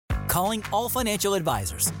Calling all financial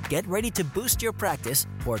advisors. Get ready to boost your practice,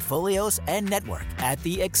 portfolios, and network at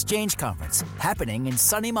the Exchange Conference, happening in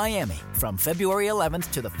sunny Miami from February 11th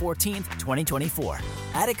to the 14th, 2024.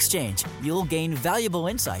 At Exchange, you'll gain valuable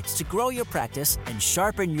insights to grow your practice and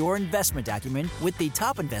sharpen your investment acumen with the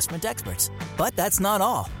top investment experts. But that's not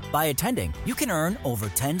all. By attending, you can earn over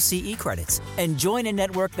 10 CE credits and join a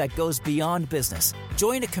network that goes beyond business.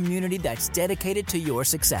 Join a community that's dedicated to your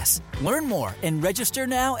success. Learn more and register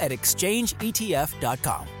now at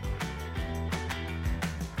exchangeetf.com.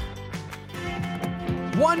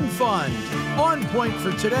 One fund on point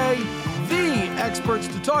for today. The experts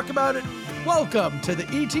to talk about it. Welcome to the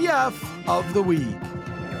ETF of the Week.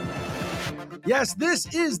 Yes,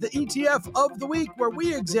 this is the ETF of the Week, where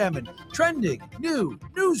we examine trending, new,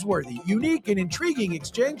 newsworthy, unique, and intriguing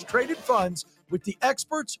exchange-traded funds with the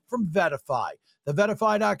experts from VettaFi. The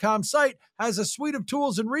VettaFi.com site has a suite of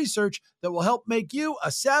tools and research that will help make you a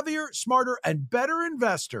savvier, smarter, and better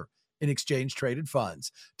investor in exchange-traded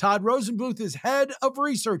funds. Todd Rosenbluth is head of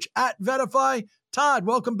research at VettaFi. Todd,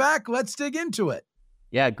 welcome back. Let's dig into it.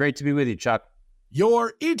 Yeah, great to be with you, Chuck.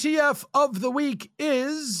 Your ETF of the week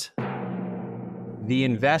is the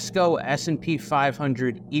Invesco S&P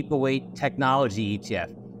 500 Equal Weight Technology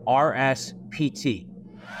ETF, RSPT.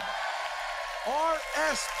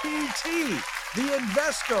 RSPT, the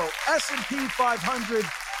Invesco S&P 500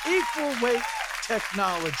 Equal Weight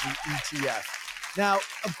Technology ETF. Now,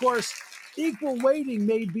 of course, equal weighting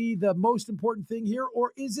may be the most important thing here,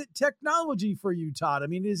 or is it technology for you, Todd? I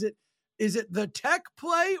mean, is it the tech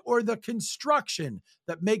play or the construction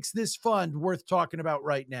that makes this fund worth talking about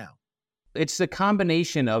right now? It's the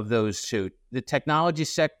combination of those two. The technology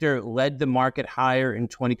sector led the market higher in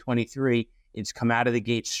 2023. It's come out of the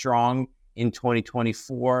gate strong in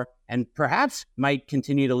 2024 and perhaps might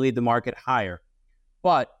continue to lead the market higher.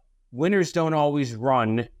 But winners don't always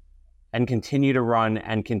run and continue to run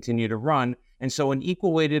and continue to run. And so an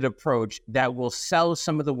equal weighted approach that will sell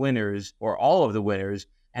some of the winners or all of the winners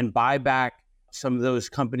and buy back some of those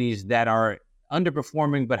companies that are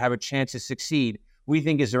underperforming but have a chance to succeed, we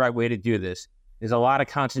think is the right way to do this. There's a lot of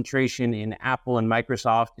concentration in Apple and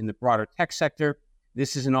Microsoft in the broader tech sector.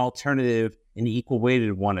 This is an alternative, an equal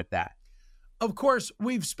weighted one at that. Of course,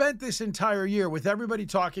 we've spent this entire year with everybody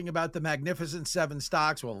talking about the Magnificent Seven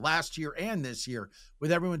stocks, well, last year and this year,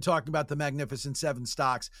 with everyone talking about the Magnificent Seven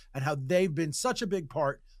stocks and how they've been such a big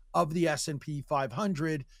part of the S&P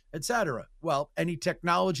 500, et cetera. Well, any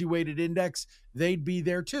technology-weighted index, they'd be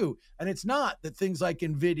there too. And it's not that things like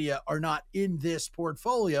NVIDIA are not in this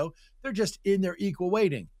portfolio. They're just in their equal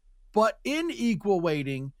weighting. But in equal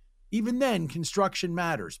weighting, even then, construction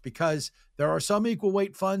matters because there are some equal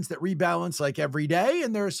weight funds that rebalance like every day,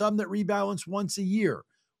 and there are some that rebalance once a year.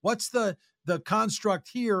 What's the construct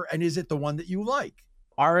here, and is it the one that you like?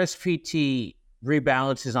 RSPT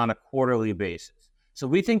rebalances on a quarterly basis. So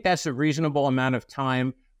we think that's a reasonable amount of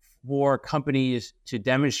time for companies to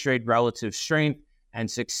demonstrate relative strength and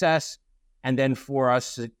success, and then for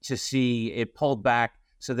us to see it pulled back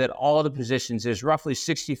so that all the positions, there's roughly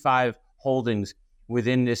 65 holdings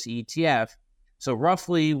within this ETF. So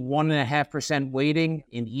roughly 1.5% weighting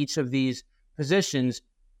in each of these positions.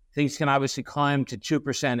 Things can obviously climb to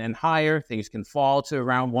 2% and higher. Things can fall to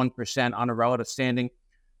around 1% on a relative standing.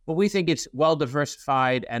 But we think it's well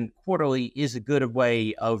diversified, and quarterly is a good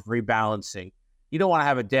way of rebalancing. You don't want to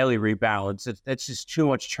have a daily rebalance. That's just too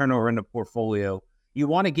much turnover in the portfolio. You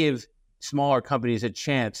want to give smaller companies a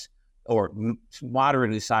chance, or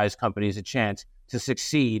moderately sized companies a chance to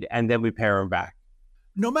succeed, and then we pare them back.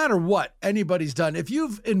 No matter what anybody's done, if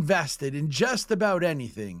you've invested in just about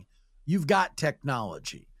anything, you've got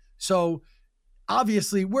technology. So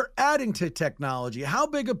obviously, we're adding to technology. How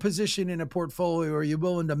big a position in a portfolio are you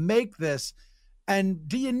willing to make this? And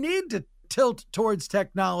do you need to tilt towards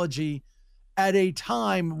technology at a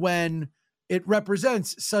time when it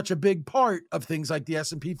represents such a big part of things like the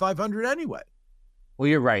S&P 500 anyway? Well,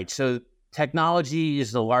 you're right. So technology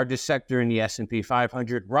is the largest sector in the S&P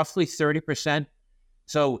 500, roughly 30%.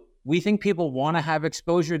 So we think people want to have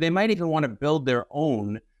exposure. They might even want to build their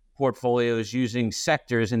own portfolios using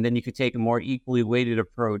sectors, and then you could take a more equally weighted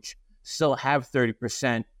approach, still have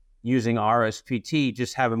 30% using RSPT,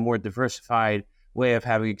 just have a more diversified way of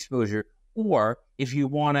having exposure. Or if you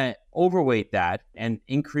want to overweight that and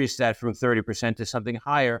increase that from 30% to something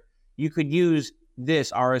higher, you could use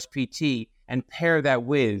this RSPT and pair that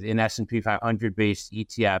with an S&P 500 based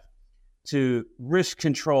ETF to risk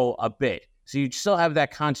control a bit. So you'd still have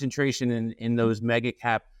that concentration in those mega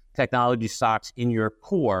cap technology stocks in your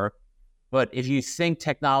core. But if you think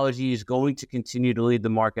technology is going to continue to lead the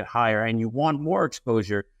market higher and you want more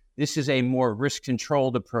exposure This is a more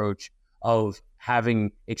risk-controlled approach of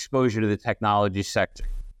having exposure to the technology sector.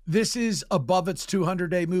 This is above its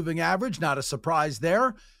 200-day moving average, not a surprise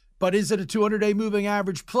there. But is it a 200-day moving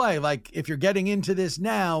average play? Like, if you're getting into this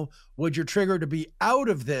now, would your trigger to be out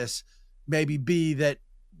of this maybe be that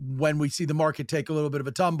when we see the market take a little bit of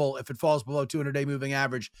a tumble, if it falls below 200-day moving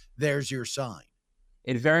average, there's your sign?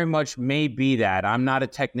 It very much may be that. I'm not a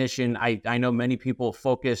technician. I know many people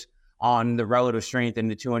focus on the relative strength in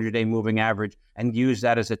the 200-day moving average and use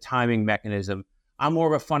that as a timing mechanism. I'm more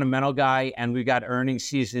of a fundamental guy, and we've got earnings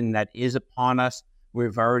season that is upon us.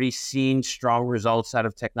 We've already seen strong results out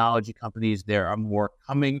of technology companies. There are more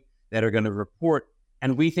coming that are going to report,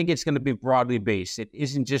 and we think it's going to be broadly based. It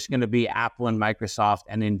isn't just going to be Apple and Microsoft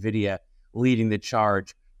and NVIDIA leading the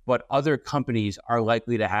charge, but other companies are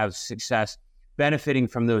likely to have success benefiting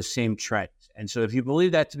from those same trends. And so if you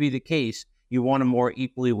believe that to be the case, you want a more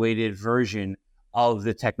equally weighted version of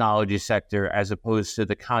the technology sector as opposed to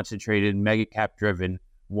the concentrated mega cap driven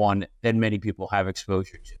one that many people have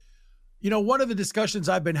exposure to. You know, one of the discussions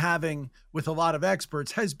I've been having with a lot of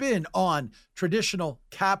experts has been on traditional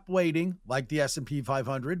cap weighting, like the S&P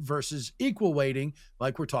 500, versus equal weighting,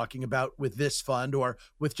 like we're talking about with this fund, or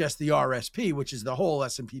with just the RSP, which is the whole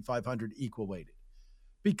S&P 500 equal weighted.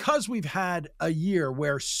 Because we've had a year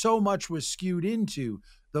where so much was skewed into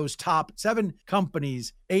those top 7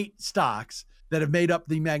 companies, 8 stocks that have made up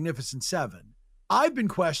the Magnificent Seven, I've been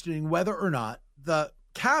questioning whether or not the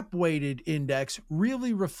cap-weighted index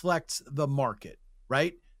really reflects the market,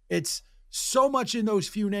 right? It's so much in those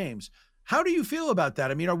few names. How do you feel about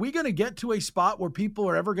that? I mean, are we going to get to a spot where people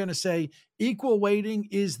are ever going to say equal weighting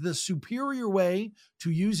is the superior way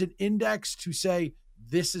to use an index to say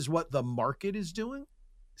this is what the market is doing?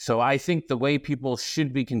 So I think the way people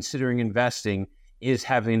should be considering investing is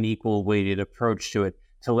having an equal weighted approach to it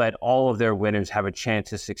to let all of their winners have a chance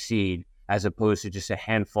to succeed as opposed to just a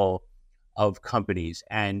handful of companies.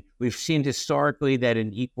 And we've seen historically that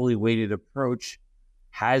an equally weighted approach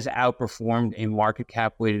has outperformed a market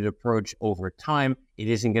cap weighted approach over time. It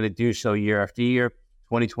isn't going to do so year after year.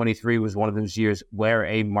 2023 was one of those years where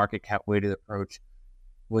a market cap weighted approach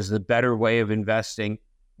was the better way of investing.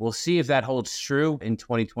 We'll see if that holds true in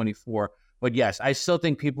 2024. But yes, I still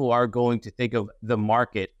think people are going to think of the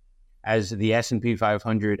market as the S&P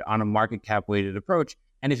 500 on a market cap weighted approach.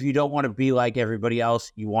 And if you don't want to be like everybody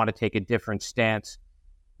else, you want to take a different stance,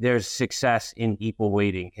 there's success in equal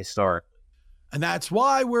weighting historically. And that's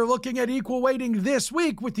why we're looking at equal weighting this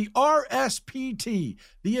week with the RSPT,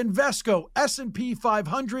 the Invesco S&P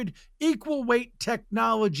 500 Equal Weight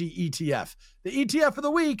Technology ETF. The ETF of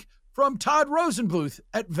the week from Todd Rosenbluth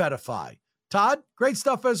at VettaFi. Todd, great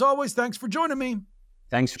stuff as always. Thanks for joining me.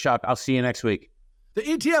 Thanks, Chuck. I'll see you next week. The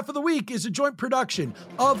ETF of the week is a joint production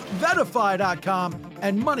of VettaFi.com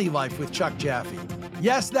and Money Life with Chuck Jaffe.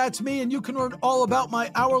 Yes, that's me, and you can learn all about my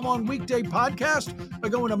hour-long weekday podcast by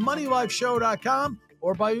going to MoneyLifeShow.com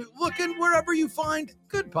or by looking wherever you find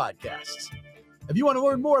good podcasts. If you want to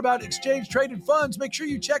learn more about exchange-traded funds, make sure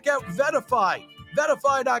you check out VettaFi.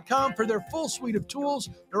 VettaFi.com for their full suite of tools.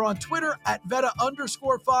 They're on Twitter at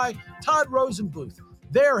Vetta_Fi. Todd Rosenbluth,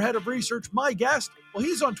 their head of research, my guest. Well,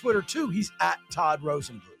 he's on Twitter too. He's at Todd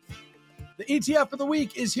Rosenbluth. The ETF of the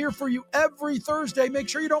week is here for you every Thursday. Make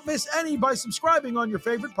sure you don't miss any by subscribing on your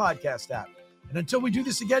favorite podcast app. And until we do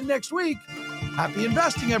this again next week, happy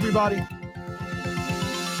investing, everybody.